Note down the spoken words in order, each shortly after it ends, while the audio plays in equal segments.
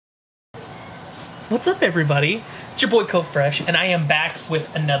What's up, everybody? It's your boy Coke Fresh, and I am back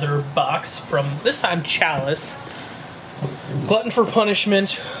with another box from, this time, Chalice. Glutton for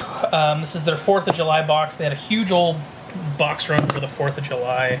Punishment. This is their 4th of July box. They had a huge old box run for the 4th of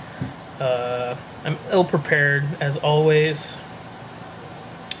July. I'm ill-prepared, as always.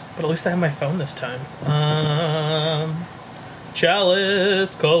 But at least I have my phone this time.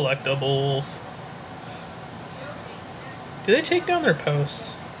 Chalice Collectibles. Do they take down their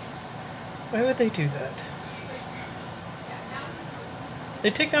posts? Why would they do that? They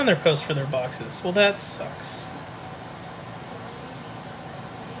take down their posts for their boxes. Well, that sucks.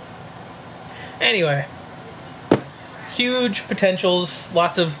 Anyway. Huge potentials.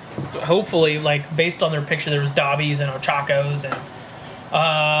 Lots of, hopefully, like, based on their picture, there was Dobbies and Ochakos, and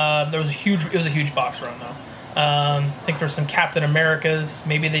there was it was a huge box run, though. I think there's some Captain Americas.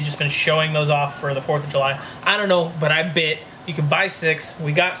 Maybe they've just been showing those off for the 4th of July. I don't know, but I bit. You can buy 6.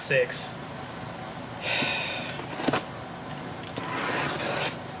 We got 6.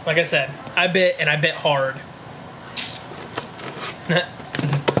 Like I said, I bit, and I bit hard.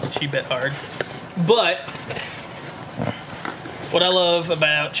 She bit hard. But what I love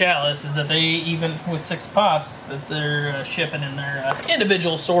about Chalice is that they, even with 6 pops, that they're shipping in their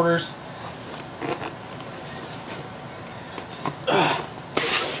individual sorters.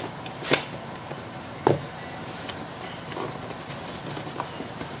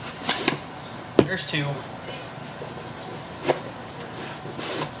 There's 2.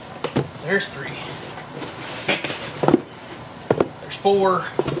 There's 3. There's 4,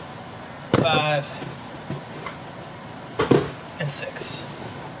 5, and 6.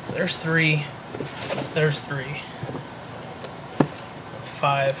 So there's 3. There's 3. That's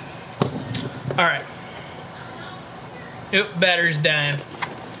 5. Alright. Oop, battery's dying.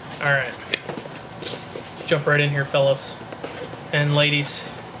 Alright. Let's jump right in here, fellas and ladies.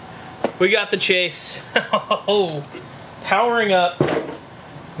 We got the chase. Oh, powering up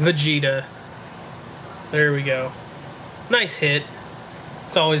Vegeta. There we go. Nice hit.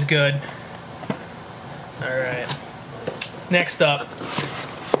 It's always good. Alright. Next up.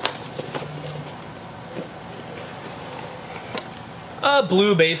 A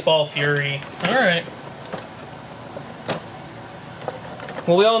blue baseball Fury. Alright.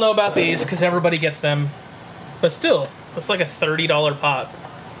 Well, we all know about these because everybody gets them. But still, it's like a $30 pop.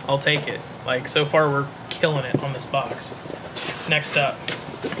 I'll take it. Like, so far we're killing it on this box. Next up.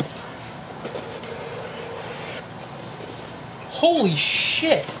 Holy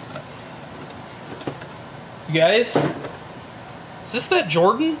shit! You guys? Is this that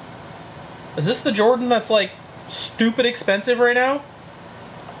Jordan? Is this the Jordan that's like stupid expensive right now?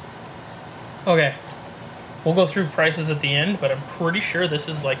 Okay. We'll go through prices at the end, but I'm pretty sure this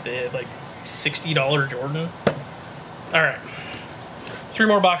is like the $60 Jordan. Alright. 3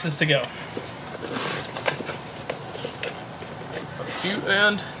 more boxes to go. 2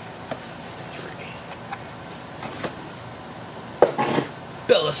 and 3.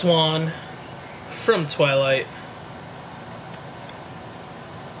 Bella Swan from Twilight.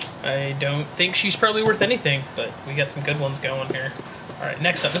 I don't think she's probably worth anything, but we got some good ones going here. Alright,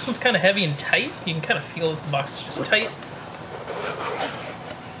 next up. This one's kind of heavy and tight. You can kind of feel that the box is just tight.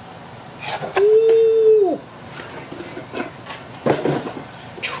 Ooh!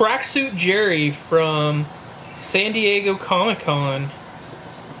 Tracksuit Jerry from San Diego Comic-Con.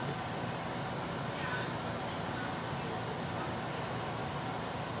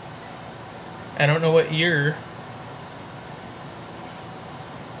 I don't know what year,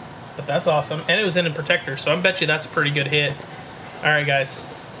 but that's awesome. And it was in a protector, so I bet you that's a pretty good hit. Alright, guys.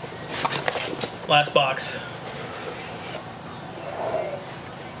 Last box.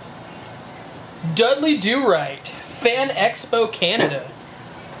 Dudley Do-Right, Fan Expo Canada.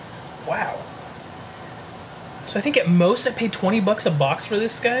 Wow. So I think at most I paid 20 bucks a box for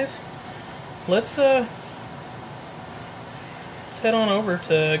this, guys. Let's head on over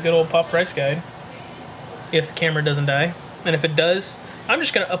to good old Pop Price Guide. If the camera doesn't die. And if it does, I'm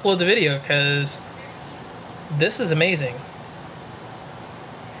just going to upload the video because this is amazing.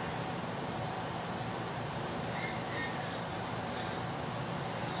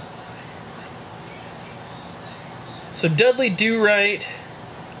 So Dudley Do-Right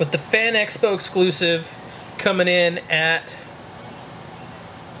with the Fan Expo exclusive coming in at,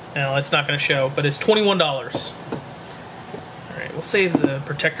 well, it's not going to show, but it's $21. Alright, we'll save the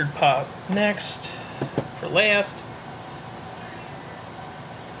protected pop next for last.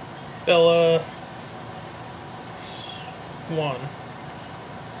 Bella Swan.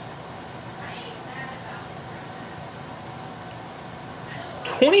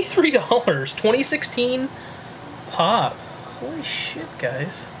 $23, 2016 pop. Holy shit,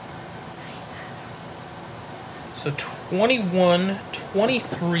 guys. So 21,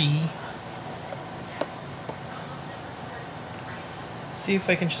 23. Let's see if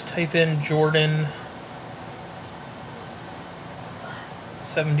I can just type in Jordan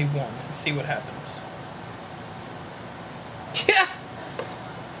 71 and see what happens. Yeah!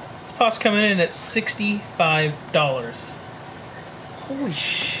 This pop's coming in at $65. Holy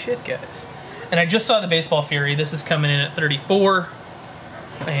shit, guys. And I just saw the Baseball Fury. This is coming in at 34.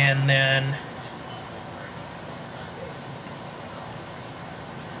 And then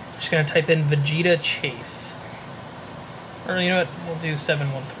I'm just going to type in Vegeta Chase. Or you know what? We'll do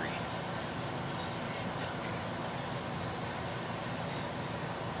 713.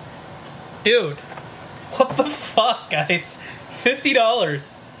 Dude, what the fuck, guys?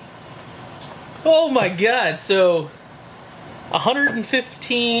 $50. Oh my god. So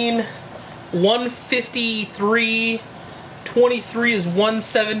 115, 153, 23 is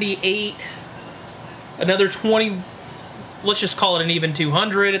 178. Another 20, let's just call it an even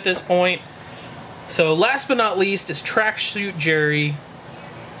 200 at this point. So last but not least is Tracksuit Jerry.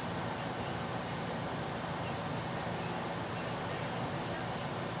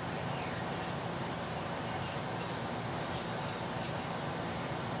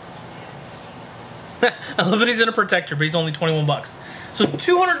 I love that he's in a protector, but he's only 21 bucks. So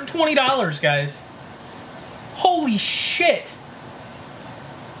 $220, guys. Holy shit.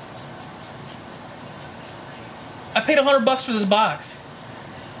 I paid 100 bucks for this box.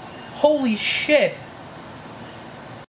 Holy shit.